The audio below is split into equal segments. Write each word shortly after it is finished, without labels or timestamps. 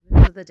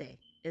the day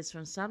is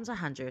from Psalms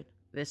 100,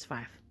 verse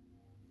 5.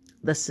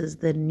 This is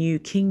the New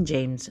King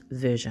James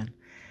Version.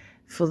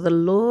 For the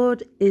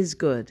Lord is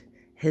good,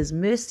 his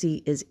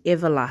mercy is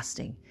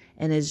everlasting,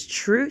 and his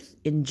truth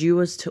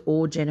endures to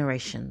all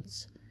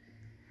generations.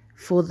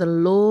 For the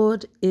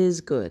Lord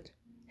is good,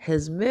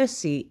 his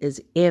mercy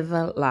is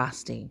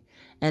everlasting,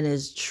 and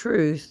his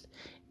truth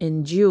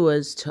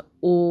endures to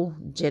all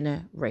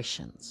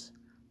generations.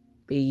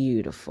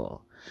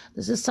 Beautiful.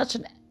 This is such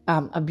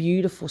a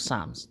beautiful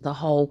Psalms, the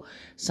whole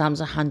Psalms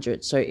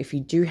 100. So if you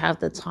do have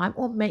the time,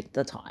 or make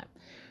the time,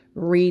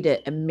 read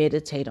it and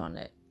meditate on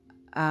it.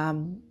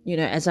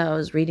 As I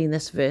was reading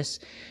this verse,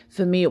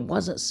 for me, it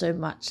wasn't so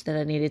much that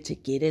I needed to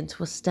get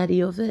into a study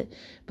of it,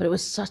 but it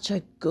was such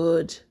a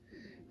good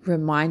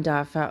reminder.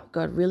 I felt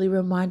God really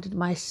reminded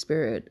my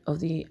spirit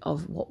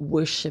of what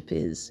worship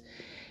is.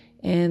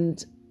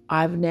 And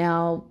I've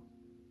now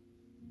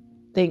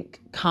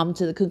come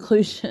to the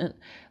conclusion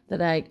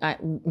that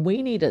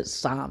we need a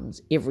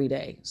Psalms every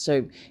day.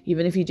 So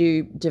even if you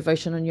do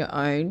devotion on your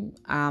own,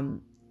 I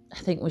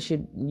think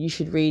you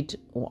should read,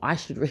 or I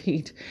should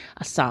read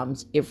a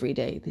Psalms every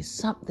day. There's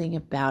something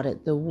about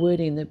it, the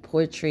wording, the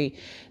poetry,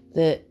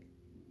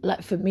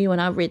 like for me, when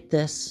I read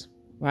this,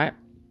 right,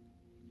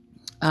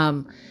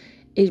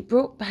 it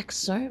brought back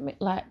so many,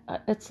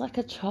 it's like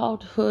a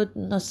childhood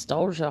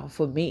nostalgia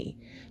for me,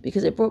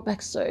 because it brought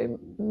back so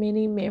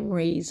many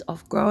memories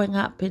of growing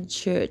up in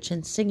church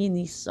and singing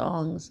these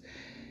songs.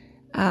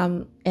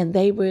 And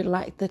they were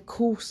like the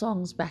cool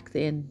songs back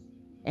then.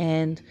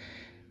 And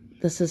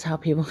this is how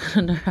people are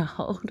going to know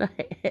how old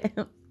I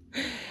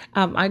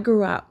am. I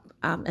grew up,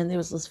 and there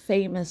was this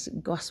famous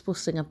gospel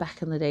singer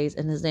back in the days,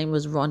 and his name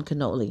was Ron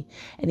Canoli.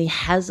 And he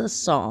has a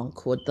song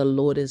called The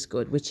Lord is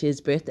Good, which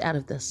is birthed out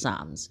of the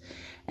Psalms.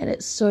 And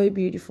it's so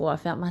beautiful. I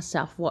found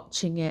myself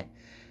watching it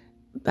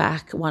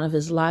back, one of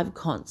his live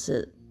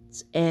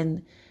concerts,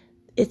 and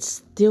it's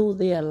still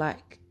there,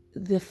 like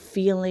the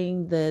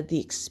feeling, the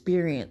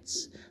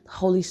experience, the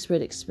Holy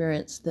Spirit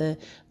experience, the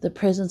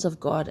presence of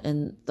God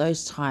in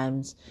those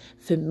times.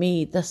 For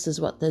me, this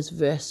is what this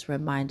verse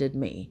reminded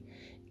me,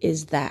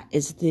 it's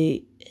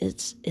the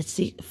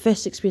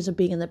first experience of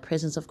being in the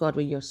presence of God,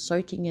 where you're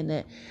soaking in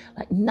it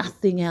like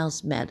nothing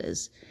else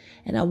matters.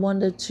 And I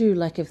wonder too,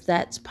 like if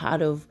that's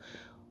part of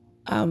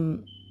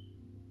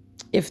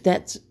if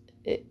that's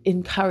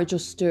encouraged or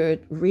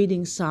stirred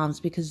reading Psalms,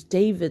 because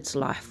David's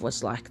life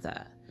was like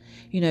that.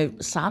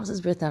 Psalms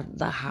is birthed out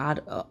the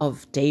heart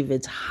of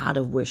David's heart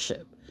of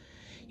worship.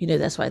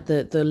 That's why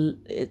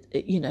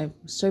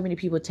so many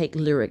people take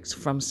lyrics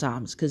from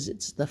Psalms, because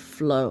it's the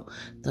flow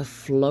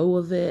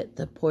of it,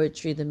 the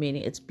poetry, the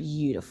meaning. It's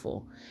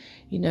beautiful.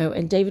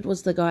 And David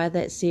was the guy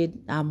that said,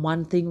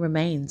 one thing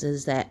remains,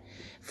 is that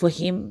for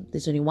him,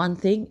 there's only one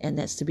thing, and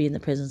that's to be in the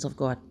presence of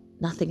God.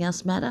 Nothing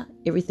else matter.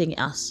 Everything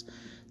else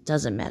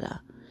doesn't matter.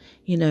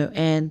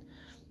 And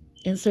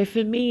so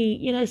for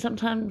me,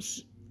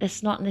 sometimes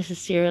it's not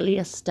necessarily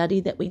a study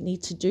that we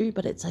need to do,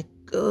 but it's a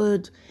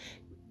good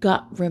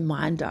gut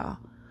reminder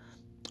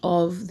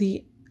of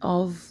the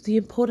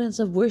importance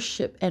of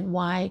worship, and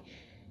why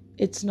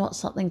it's not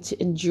something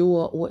to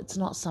endure, or it's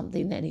not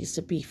something that needs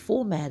to be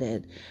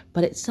formatted,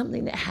 but it's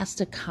something that has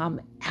to come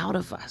out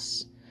of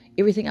us.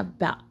 Everything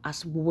about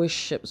us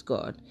worships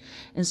God.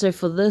 And so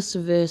for this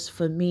verse,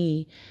 for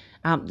me,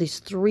 there's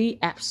three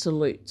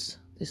absolute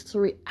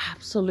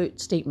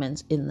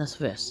statements in this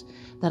verse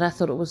that I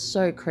thought it was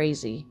so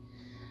crazy.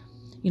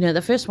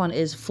 The first one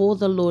is, for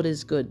the Lord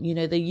is good.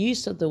 The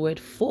use of the word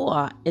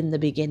for in the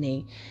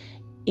beginning,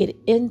 it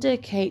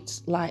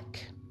indicates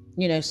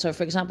so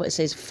for example, it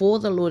says, for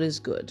the Lord is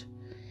good.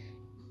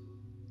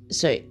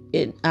 So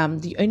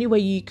the only way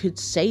you could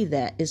say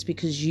that is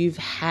because you've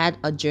had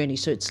a journey.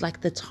 So it's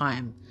like the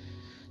time.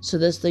 So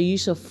there's the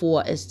use of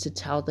for is to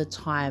tell the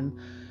time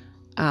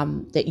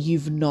that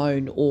you've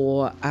known,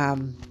 or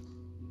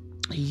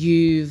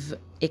you've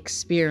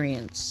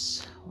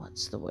experienced.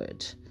 What's the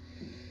word?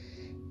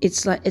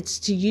 It's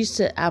to use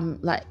to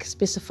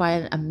specify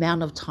an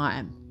amount of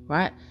time,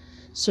 right?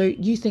 So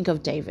you think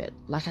of David,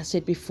 like I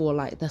said before,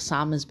 like the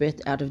psalm is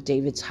birthed out of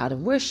David's heart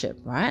of worship,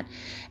 right?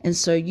 And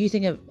so you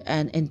think of,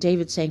 and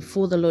David saying,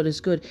 for the Lord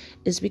is good,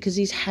 is because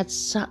he's had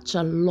such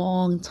a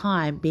long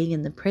time being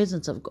in the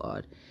presence of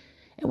God.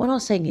 And we're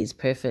not saying he's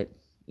perfect.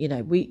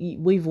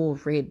 We've all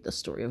read the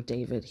story of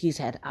David. He's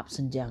had ups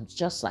and downs,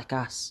 just like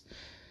us.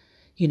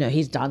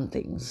 He's done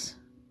things,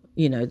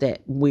 that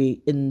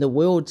we, in the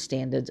world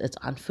standards, it's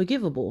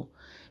unforgivable.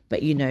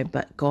 But,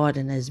 but God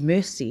in his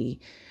mercy,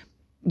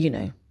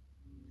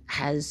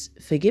 has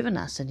forgiven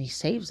us, and he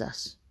saves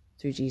us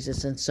through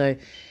Jesus. And so,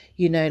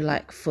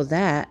 for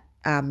that,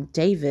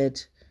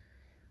 David,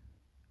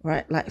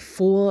 right,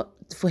 for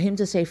him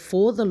to say,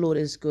 for the Lord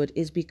is good,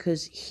 is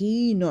because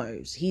he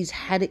knows he's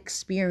had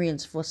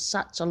experience for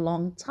such a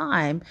long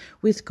time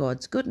with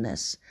God's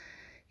goodness,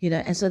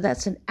 and so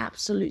that's an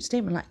absolute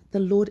statement. Like, the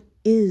Lord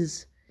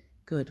is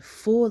good.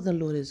 For the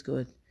Lord is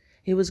good.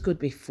 He was good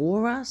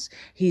before us.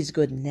 He's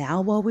good now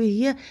while we're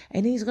here,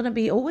 and he's going to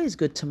be always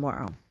good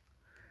tomorrow.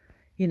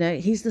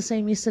 He's the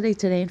same yesterday,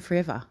 today, and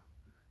forever.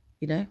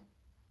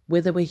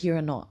 whether we're here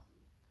or not.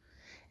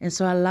 And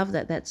so I love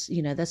that. That's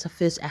a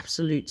first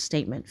absolute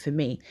statement for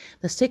me.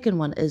 The second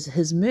one is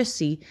his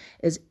mercy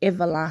is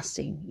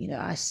everlasting.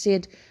 I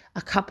said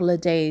a couple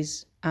of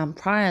days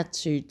prior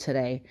to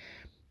today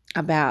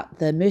about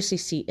the mercy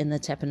seat in the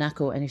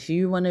tabernacle. And if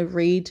you want to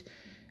read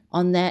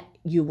on that,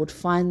 you would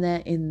find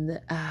that in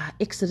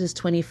Exodus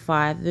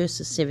 25,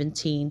 verses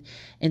 17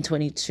 and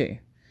 22.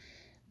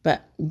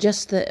 But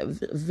just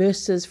the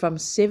verses from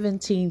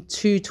 17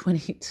 to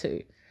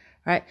 22,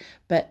 right?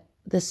 But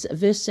this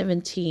verse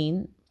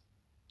 17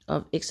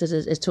 of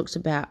Exodus, it talks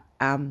about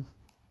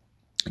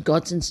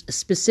God's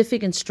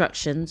specific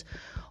instructions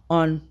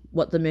on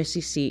what the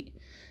mercy seat,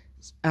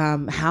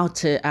 how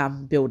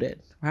to build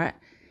it, right?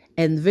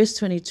 And verse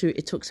 22,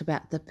 it talks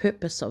about the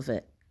purpose of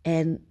it,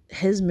 and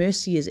his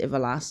mercy is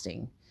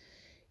everlasting.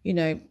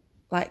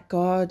 Like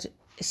God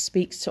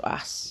speaks to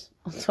us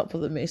on top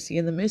of the mercy,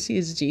 and the mercy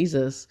is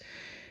Jesus.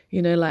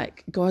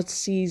 Like God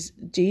sees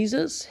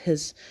Jesus,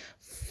 his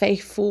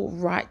faithful,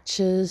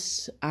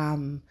 righteous,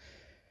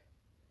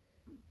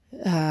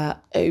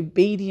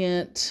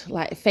 obedient,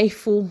 like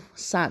faithful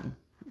son,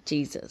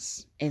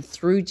 Jesus. And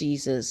through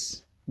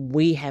Jesus,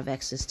 we have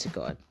access to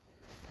God.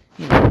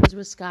 Because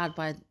we're scarred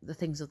by the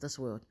things of this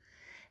world.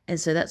 And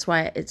so that's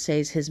why it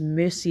says his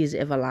mercy is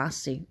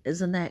everlasting.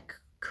 Isn't that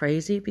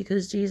crazy?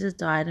 Because Jesus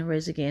died and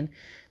rose again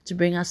to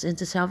bring us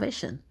into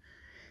salvation.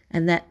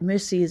 And that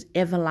mercy is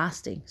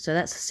everlasting. So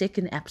that's the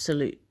second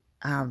absolute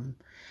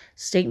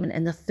statement.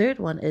 And the third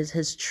one is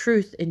his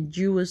truth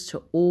endures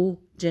to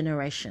all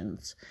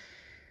generations.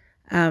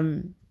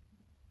 And,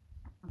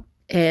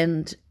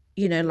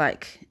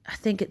 like, I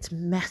think it's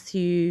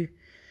Matthew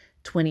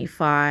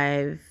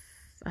 25.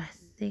 I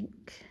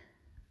think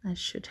I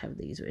should have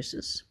these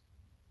verses.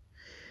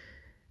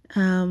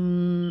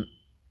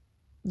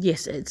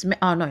 Yes,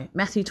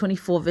 Matthew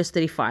 24, verse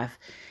 35.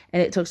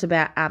 And it talks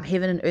about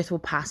heaven and earth will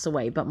pass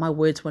away, but my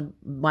words will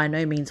by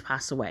no means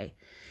pass away.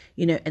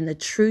 And the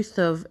truth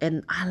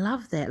and I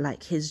love that,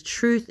 like his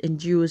truth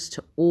endures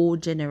to all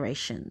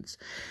generations.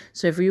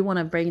 So if you want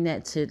to bring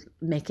that to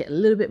make it a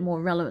little bit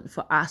more relevant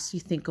for us, you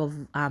think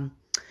of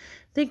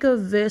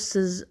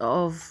verses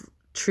of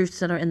truths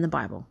that are in the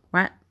Bible,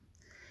 right?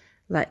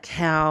 Like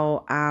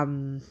how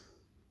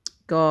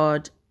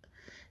God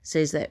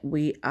says that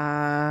we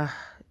are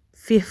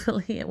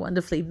fearfully and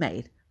wonderfully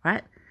made,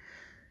 right?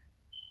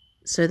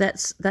 So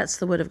that's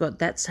the word of God.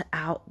 That's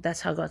how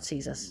God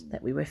sees us,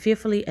 that we were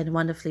fearfully and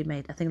wonderfully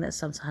made. I think that's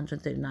Psalms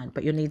 139,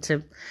 but you'll need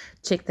to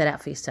check that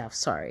out for yourself.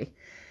 Sorry.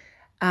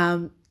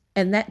 And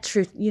that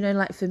truth,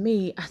 like for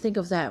me, I think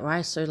of that,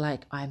 right? So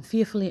like I'm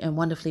fearfully and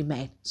wonderfully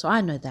made. So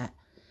I know that.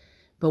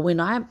 But when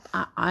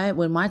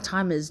when my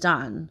time is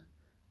done,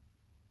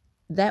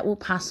 that will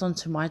pass on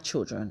to my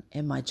children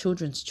and my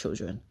children's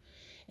children.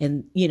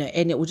 And,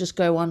 and it will just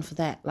go on for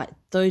that. Like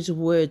those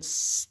words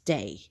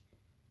stay.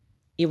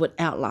 It would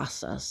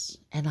outlast us.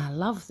 And I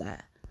love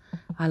that.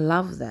 I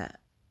love that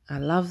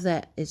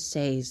it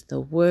says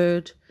the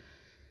word,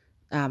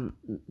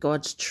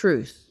 God's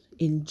truth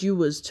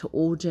endures to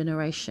all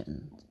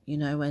generations,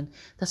 and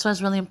that's why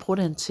it's really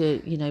important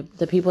to,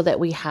 the people that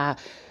we have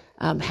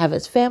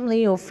as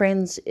family or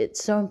friends.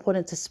 It's so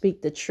important to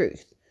speak the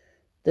truth,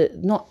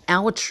 not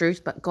our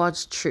truth, but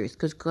God's truth,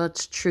 because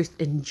God's truth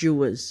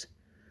endures.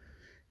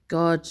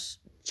 God's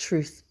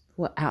truth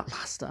will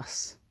outlast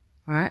us,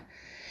 right?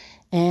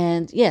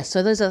 And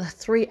so those are the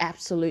three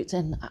absolutes,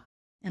 and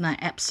I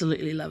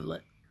absolutely love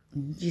it.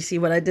 Do you see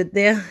what I did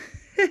there?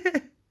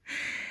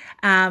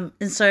 And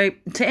so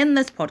to end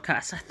this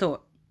podcast, I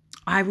thought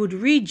I would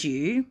read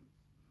you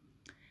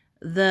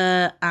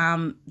the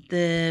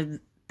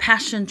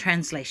Passion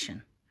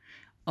Translation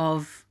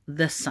of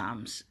the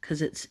Psalms,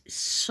 because it's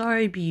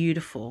so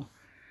beautiful.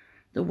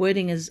 The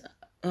wording is,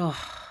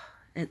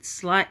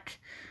 it's like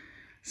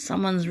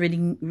someone's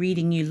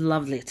reading you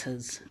love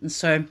letters. And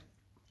so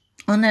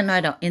on that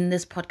note, I'll end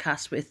this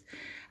podcast with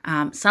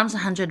Psalms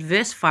 100,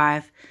 verse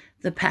 5,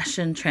 the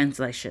Passion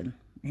Translation.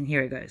 And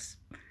here it goes.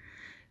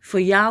 For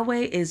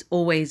Yahweh is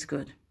always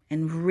good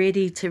and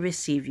ready to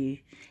receive you.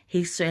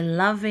 He's so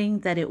loving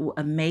that it will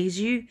amaze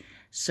you,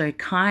 so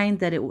kind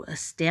that it will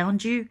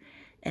astound you,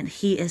 and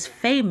he is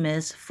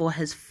famous for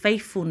his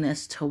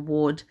faithfulness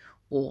toward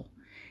all.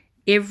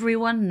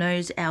 Everyone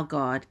knows our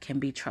God can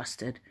be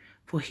trusted,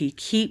 for he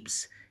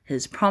keeps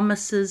his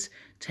promises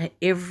to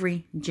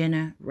every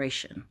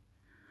generation.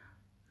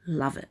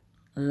 Love it.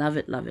 Love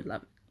it, love it,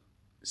 love it.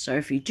 So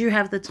if you do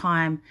have the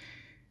time,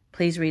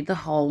 please read the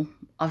whole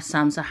of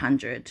Psalms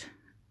 100.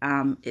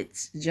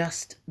 It's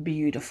just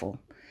beautiful.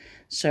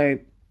 So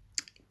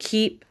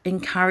keep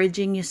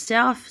encouraging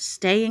yourself,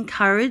 stay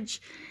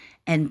encouraged,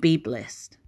 and be blessed.